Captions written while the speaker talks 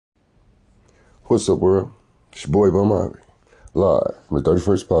What's up, world? It's your boy Bomari, live from the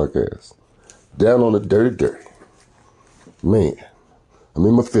 31st podcast. Down on the dirty. Man, I'm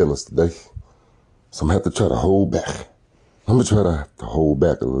in my feelings today, so I'm gonna have to try to hold back. I'm gonna try to hold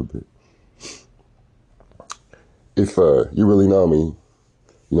back a little bit. If you really know me,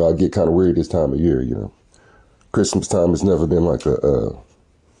 you know I get kind of weird this time of year. You know, Christmas time has never been like a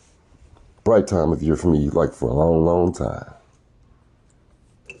bright time of year for me, like for a long, long time.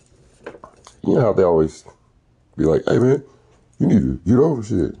 You know how they always be like, "Hey man, you need to get over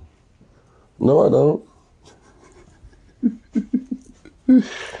shit." No, I don't.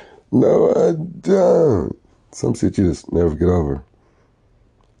 No, I don't. Some shit you just never get over.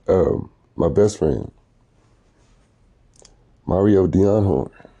 My best friend, Mario Dion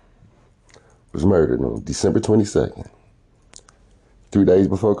Horn, was murdered on December 22nd, 3 days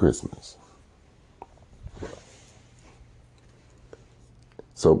before Christmas.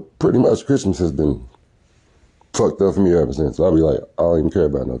 So pretty much Christmas has been fucked up for me ever since. So I'll be like, I don't even care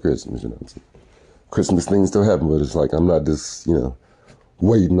about no Christmas, you know what I'm saying? Christmas things still happen, but it's like I'm not just,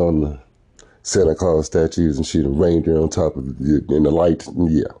 waiting on the Santa Claus statues and shit, and reindeer on top of it, and the light.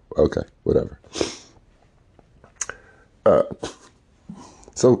 Yeah, okay, whatever.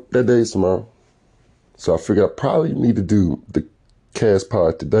 So that day is tomorrow. So I figured I probably need to do the cast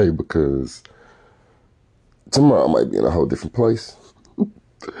pod today because tomorrow I might be in a whole different place.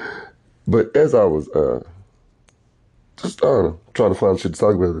 But as I was just, I don't know, trying to find shit to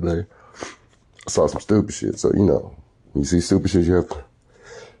talk about today, I saw some stupid shit. So, when you see stupid shit, you have to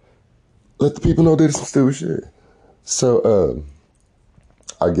let the people know that it's some stupid shit. So,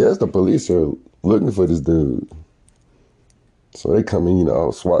 I guess the police are looking for this dude. So they come in,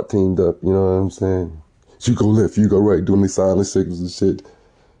 all SWAT teamed up, you know what I'm saying? You go left, you go right, doing these silent signals and shit.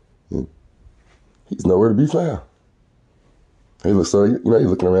 And he's nowhere to be found. He looks, so, he's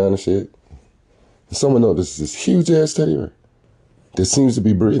looking around and shit. And someone noticed this huge ass teddy bear that seems to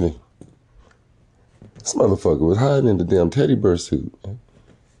be breathing. This motherfucker was hiding in the damn teddy bear suit.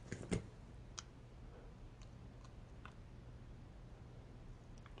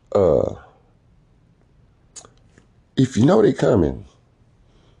 If you know they coming,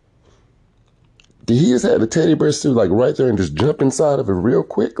 did he just have the teddy bear suit like right there and just jump inside of it real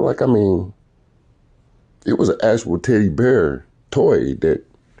quick? Like, it was an actual teddy bear toy that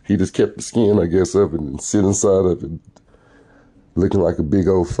he just kept the skin, I guess, of it and sit inside of it, looking like a big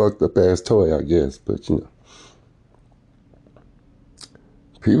old fucked up ass toy, I guess. But,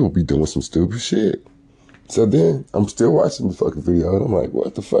 people be doing some stupid shit. So then I'm still watching the fucking video and I'm like,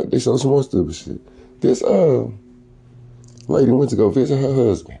 what the fuck? They show some more stupid shit. This lady went to go visit her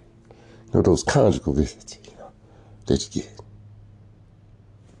husband. Those conjugal visits, that you get.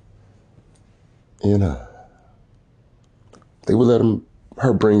 And they would let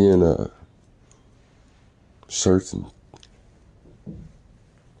her bring in shirts and,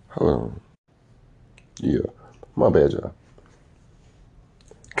 hold on. Yeah, my bad, y'all.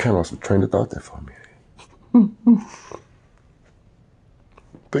 Kind of lost my train of thought there for me.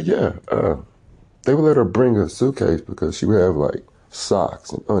 But yeah, they would let her bring a suitcase because she would have like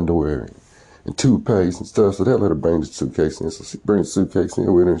socks and underwear and toothpaste and stuff. So they'll let her bring the suitcase in. So she brings the suitcase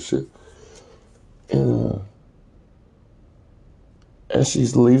in with her and shit. And as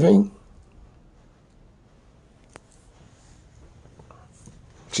she's leaving,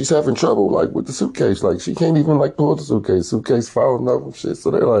 she's having trouble like with the suitcase. Like she can't even like pull the suitcase. Suitcase falling over and shit.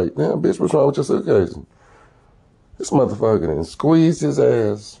 So they're like, damn bitch, what's wrong with your suitcase? This motherfucker then squeezed his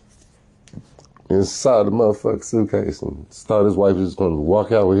ass inside the motherfucking suitcase and thought his wife was just gonna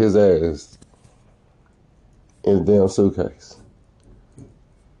walk out with his ass in the damn suitcase.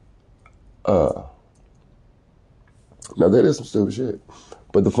 Now that is some stupid shit.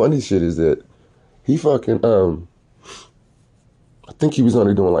 But the funny shit is that he fucking, I think he was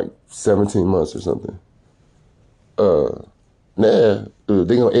only doing like 17 months or something. Now,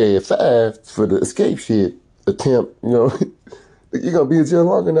 they gonna add 5 for the escape shit attempt, You're gonna be in jail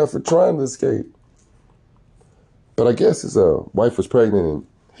long enough for trying to escape. But I guess his wife was pregnant and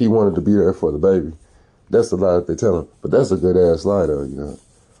he wanted to be there for the baby. That's the lie that they tell him. But that's a good ass lie though,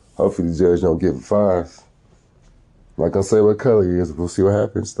 Hopefully the judge don't give him 5. Like I say what color he is, we'll see what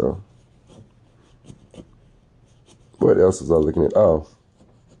happens though. What else was I looking at? Oh,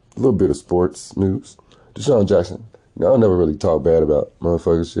 a little bit of sports news. Deshaun Jackson. I never really talk bad about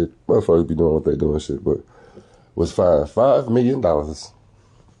motherfuckers shit. Motherfuckers be doing what they doing shit, but was fined $5 million.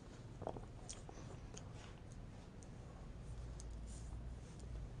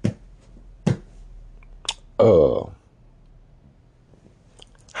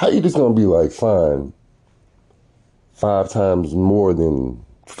 How you just gonna be like fined 5 times more than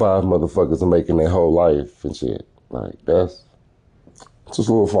 5 motherfuckers are making their whole life and shit. Like, that's just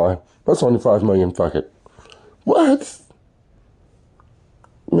a little fine. That's only 5 million, fuck it. What?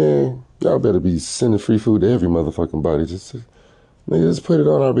 Man, y'all better be sending free food to every motherfucking body. Just put it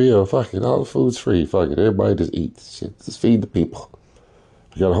on our bill. Fuck it. All the food's free. Fuck it. Everybody just eat shit. Just feed the people.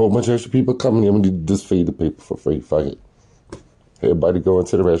 You got a whole bunch of extra people coming in. We need to just feed the people for free. Fuck it. Everybody go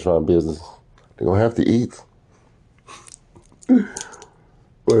into the restaurant business. They're going to have to eat.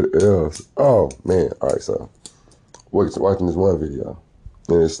 What else? Oh, man. All right, so watching this one video.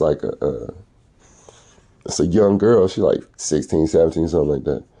 And it's like it's a young girl. She's like 16, 17, something like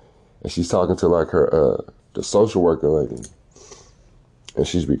that. And she's talking to like her, the social worker lady. And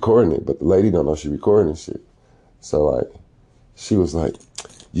she's recording it, but the lady don't know she's recording this shit. So like, she was like,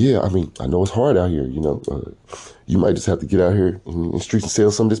 yeah, I mean, I know it's hard out here, you know. You might just have to get out here in the streets and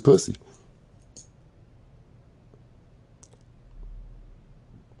sell some of this pussy.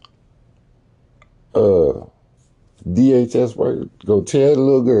 DHS worker, go tell the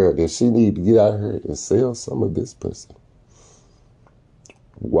little girl that she need to get out here and sell some of this pussy.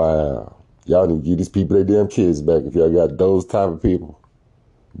 Wow. Y'all need to give these people their damn kids back if y'all got those type of people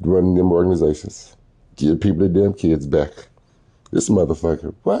running them organizations. Give people their damn kids back. This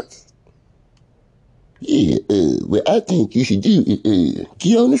motherfucker, what? Yeah, what I think you should do is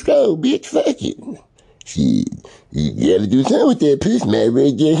get on the stroll, bitch, fuck it. Shit, you gotta do something with that pussy, man.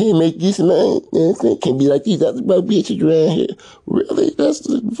 Right there, here, make you some money. You know what I'm saying? Can't be like these other broke bitches around here. Really? That's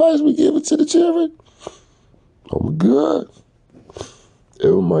the advice we give it to the children? Oh my God.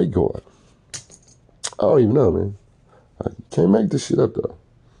 Oh my God. I don't even know, man. I can't make this shit up, though.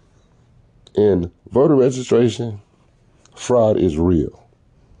 And voter registration fraud is real.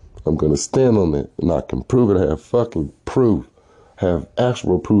 I'm going to stand on it, and I can prove it. I have fucking proof. I have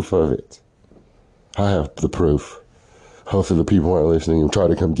actual proof of it. I have the proof. Hopefully the people aren't listening and try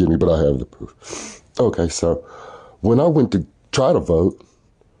to come get me, but I have the proof. Okay, so when I went to try to vote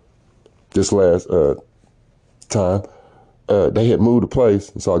this last time, they had moved the place.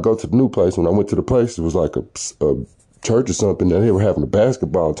 And so I go to the new place. When I went to the place, it was like a church or something, and they were having a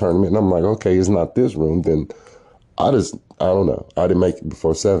basketball tournament. And I'm like, okay, it's not this room. Then I don't know. I didn't make it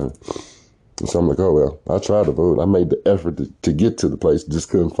before 7. And so I'm like, oh, well, I tried to vote. I made the effort to get to the place, just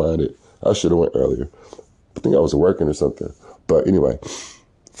couldn't find it. I should have went earlier. I think I was working or something. But anyway,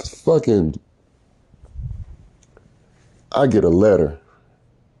 fucking, I get a letter.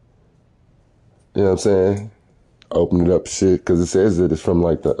 You know what I'm saying? Open it up, shit, because it says that it's from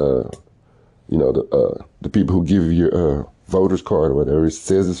like the people who give you your voter's card or whatever. It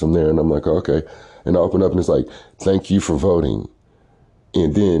says it's from there, and I'm like, okay. And I open up and it's like, thank you for voting.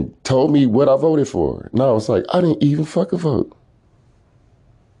 And then told me what I voted for. And I was like, I didn't even fucking vote.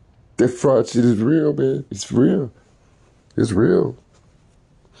 That fraud shit is real, man. It's real. It's real.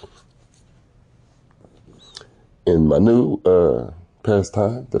 And my new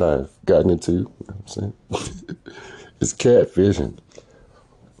pastime that I've gotten into, you know what I'm saying, is catfishing.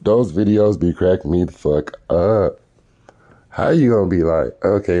 Those videos be cracking me the fuck up. How you gonna be like,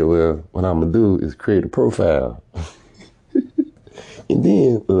 okay, well, what I'm gonna do is create a profile. And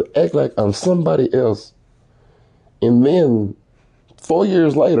then act like I'm somebody else. And then 4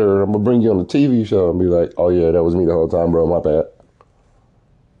 years later, I'm gonna bring you on a TV show and be like, oh yeah, that was me the whole time, bro, my bad.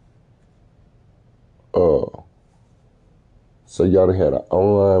 Oh. So y'all done had an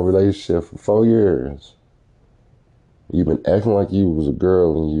online relationship for 4 years. You've been acting like you was a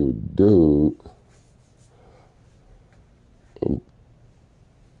girl and you a dude. And,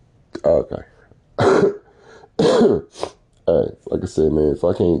 okay. Alright, like I said, man, if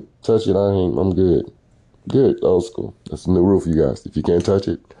I can't touch it, I'm good. Good, old school. That's the new rule for you guys. If you can't touch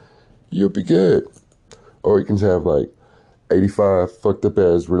it, you'll be good. Or you can have like 85 fucked up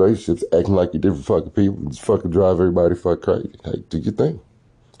ass relationships acting like you're different fucking people. Just fucking drive everybody fuck crazy. Hey, do your thing.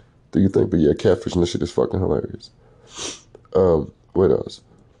 Do your thing. But yeah, catfishing this shit is fucking hilarious. What else?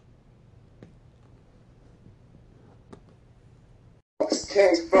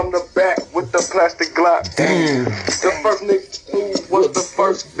 Came from the back with the plastic Glock. Damn. The first nigga who was the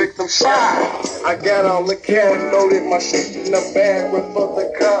first victim shot. I got all the cash loaded, my shit in the bag with for the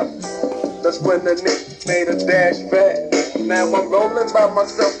cops. That's when the nigga made a dash back. Now I'm rolling by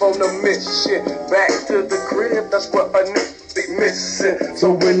myself on the mix shit. Back to the crib, that's what a nigga be missing.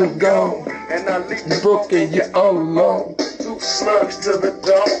 So when I'm gone, and I leave the book and you're all alone. 2 slugs to the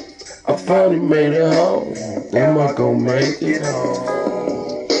dome. I finally made it home. Am I gonna make it home?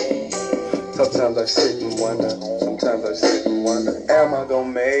 Sometimes I sit and wonder, sometimes I sit and wonder, am I gonna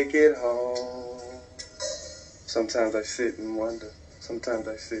make it home? Sometimes I sit and wonder, sometimes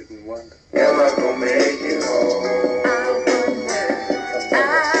I sit and wonder, am I gonna make it home?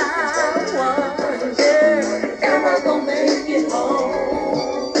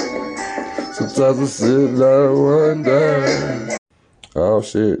 Sometimes I sit down one day. Oh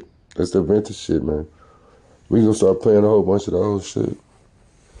shit, that's the vintage shit, man. We gonna start playing a whole bunch of the old shit.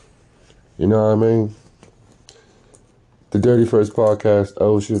 You know what I mean? The Dirty First Podcast,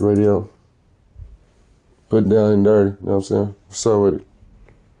 Old Shit Radio. Put it down in dirty, you know what I'm saying? What's up with it?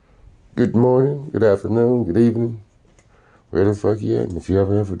 Good morning, good afternoon, good evening. Where the fuck you at? And if you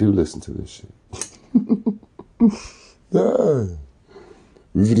ever do listen to this shit. Nah.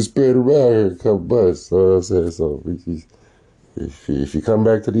 We finna spread around here a couple bucks, you know what I'm saying? So if you come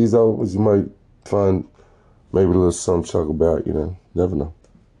back to these old ones, you might find maybe a little something to talk about, you know. Never know.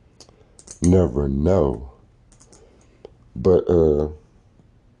 Never know. But on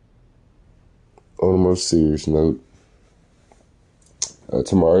a more serious note,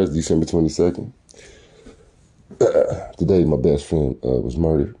 tomorrow is December 22nd. Today, my best friend was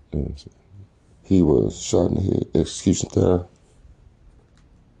murdered. He was shot in the head, execution style.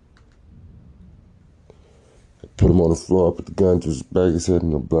 Put him on the floor, put the gun to his back of his head,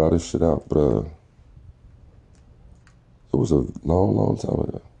 and blow this shit out. But it was a long time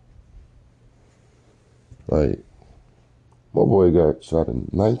ago. Like, my boy got shot in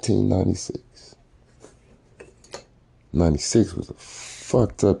 1996. 96 was a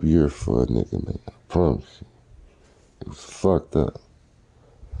fucked up year for a nigga, man. I promise you. It was fucked up.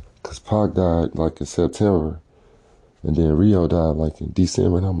 Cause Pac died like in September. And then Rio died like in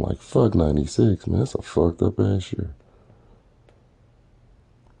December. And I'm like, fuck 96, man. That's a fucked up ass year.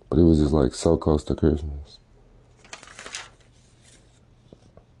 But it was just like so close to Christmas.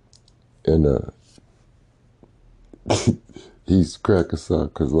 And he's cracking us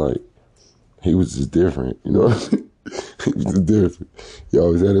up because like he was just different, you know what I mean? He was just different. He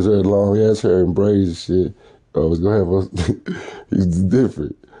always had his hair long, ass hair and braids and shit. Always gonna have us. He was just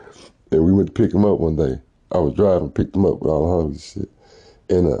different. And we went to pick him up one day. I was driving, picked him up with all the homies and shit.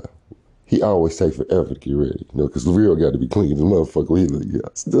 And he always take forever to get ready, you know, because the real got to be clean. The motherfucker, he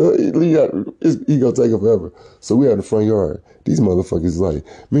gonna take forever. So we out in the front yard. These motherfuckers like,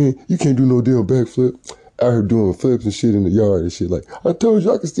 man, you can't do no damn backflip. Out here doing flips and shit in the yard and shit. Like, I told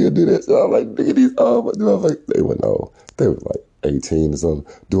you I could still do that. So I'm like, nigga, these like, they were old. They were like 18 or something,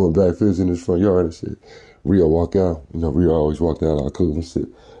 doing backflips in his front yard and shit. Rio walk out. You know, Rio always walked out all cool and shit.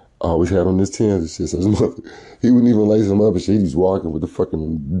 I always had on his Timbs and shit. So he wouldn't even lace them up and shit. He was walking with the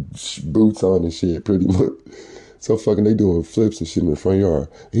fucking boots on and shit, pretty much. So fucking they doing flips and shit in the front yard.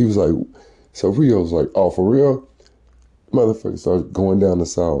 He was like, so Rio was like, oh, for real? Motherfucker started going down the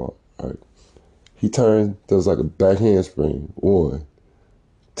sidewalk. All right. He turned, there was like a back handspring. 1,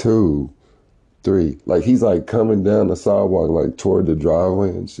 2, 3. Like he's like coming down the sidewalk like toward the driveway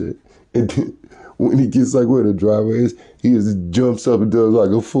and shit. And then when he gets like where the driveway is, he just jumps up and does like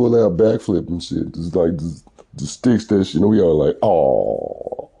a full out backflip and shit. Just like just sticks that shit. And we all like,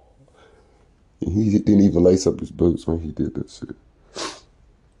 oh. He didn't even lace up his boots when he did that shit.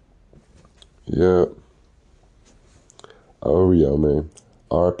 Yeah. Oh, Rio, man.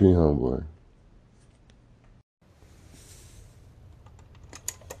 R.P. homeboy.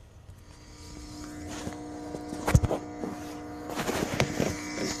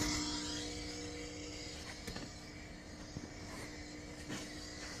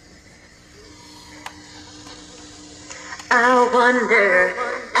 I wonder,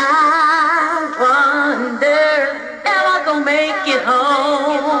 am I gonna make it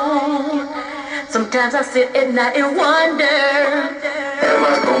home? Sometimes I sit at night and wonder, am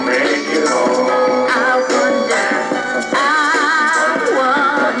I gonna make it home? I wonder,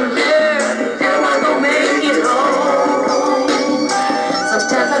 am I gonna make it home?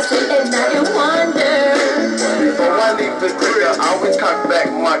 Sometimes I sit at night and wonder. Before I leave the crib, I always cock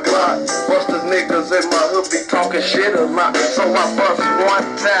back my Glock. Busters niggas in my hood be talking shit a lot. So I bust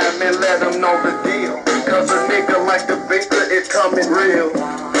one time and let them know the deal. Cause a nigga like the Victor is coming real.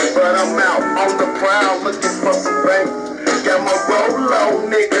 But I'm out on the prowl looking for some bank. Got my Rolo,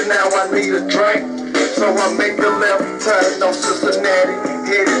 nigga, now I need a drink. So I make a left turn on Cincinnati,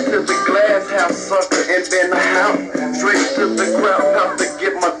 headed to the glass house, sucker, and then the house. Straight to the crowd house to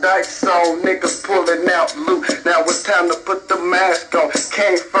get my dice on. Niggas pulling out loot, now it's time to put the mask on.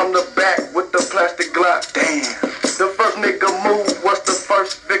 Came from the back with the plastic Glock, damn. The first nigga move was the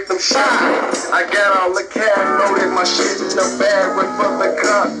first victim shot. I got all the cash, loaded my shit in the bag, went for the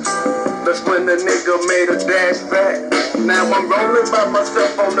cops. That's when the nigga made a dash back. Now I'm rolling by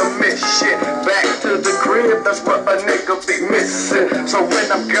myself on the miss shit. Back to the crib, that's what a nigga be missing. So when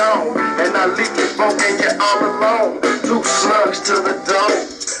I'm gone, and I leave you broke and you're all alone, 2 slugs to the dome,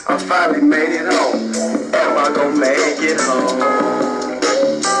 I finally made it home. Am I gonna make it home?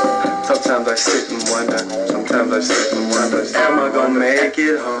 Sometimes I sit and wonder, am I gonna make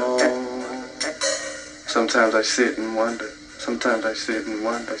it home? Sometimes I sit and wonder. Sometimes I sit and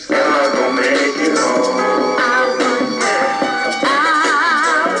wonder. Am I gonna make it home? I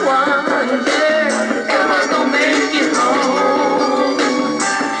wonder, am I gonna make it home?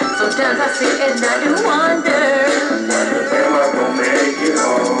 Sometimes I sit at night and wonder, Am I gonna make it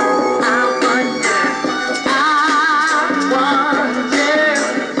home? I wonder,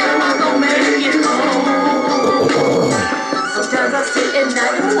 am I gonna make it home? Sometimes I sit at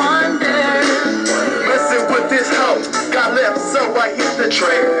night and wonder. Messing with this hoe, got left, so I hit the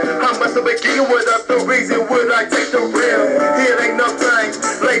trail. I must have been geeking without the reason would I take the real. It ain't no thing,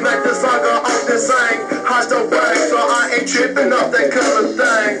 late night the saga off the sing. Hot the way, so I ain't tripping off that color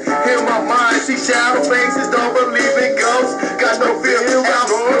thing. In my mind, see shadow faces, don't believe in ghosts. Got no fear, I'm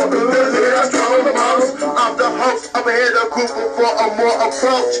strong the most. I'm the host, I'm ahead of Cooper for a more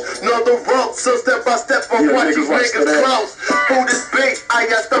approach. Know the ropes, so step by step, I'm watching niggas close. Who this beat? I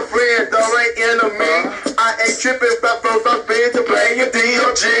got the friend, though ain't enemy. I ain't tripping, but those I've been to play your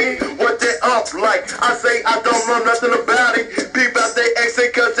DOG. What they up like? I say I don't know nothing about it. Peep out they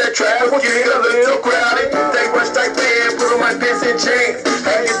exit cause that track was getting a little crowded. They rush like bad, put on my pants and jeans.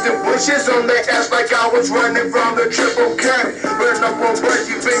 I hit the bushes on their ass like I was running from the triple K. Run up on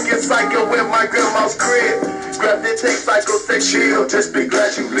Budgie, thinking psycho in my grandma's crib. Grab the take psycho, say chill, just be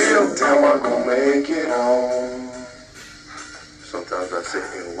glad you live. Am I gonna make it home? Sometimes I sit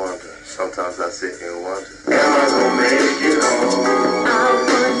and wonder. Sometimes I sit and wonder. Am I gonna make it home? I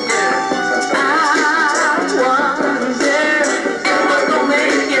wonder, am I gonna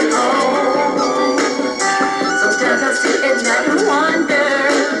make it home? Sometimes I sit at night and wonder,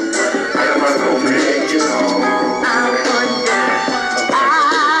 Am I gonna make it home? I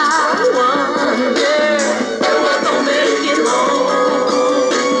wonder, am I gonna make it home?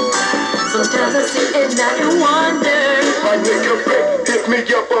 Sometimes I sit at night and wonder. My nigga Rick hit me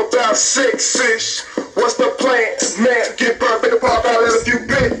up about 6-ish. What's the plan? Man, get burned in the park, I'll let a few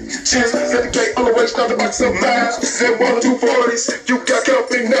bitches. Hit the gate on the way, start to box some miles. And 1 or 2 40s. You got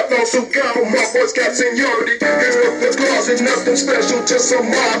company, nothing on some gobble. My boys got seniority. Here's the closet, nothing special, just some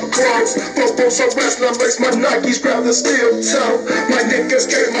mob clothes. Post some wrestling, lace my Nikes, grab the steel toe. My niggas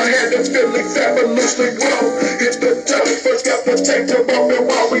straight my hand and feeling fabulously low. Hit the dough, first got the tape to bump it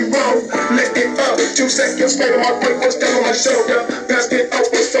while we roll. Lit it up, 2 seconds later, my break was down on my shoulder. Passed it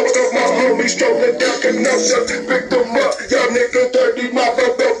over, so of my homies strolling down Kenosha. Picked them up, y'all niggas dirty, my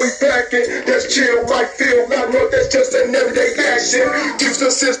brother we packing. That's chill, right feel, I know that's just an everyday action. Use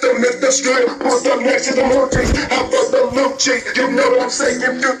the system, hit the strip, put them next to the movies. I'm for the Lucci, you know what I'm saying,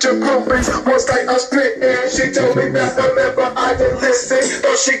 future groupies. Once night I spit and she told me that whenever I didn't listen.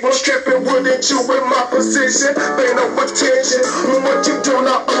 Thought she was tripping, wouldn't you in my position? Paying no attention, what you doing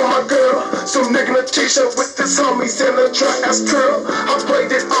now, oh my girl? Some nigga in a t-shirt with his homies in a trash curl. I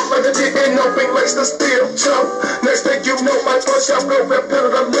played it up like I didn't know, big lace the steel toe. Next thing you know, my punch out real red pen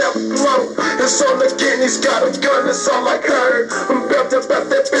of the left blow. It's on again, he's got a gun, it's all I heard. I'm about that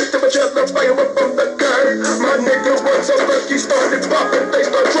bitch, but just the fire up from the curb. My nigga was so lucky, started popping, they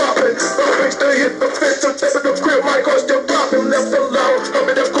start dropping. The bitch they hit the fence, so step in the crib, my car still popping, left alone. I'm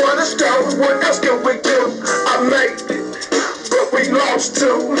in the cornerstone, what else can we do? I made it, but we lost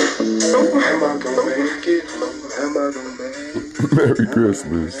too. Am I gonna make it? Am I gonna make it? Merry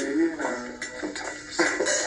Christmas.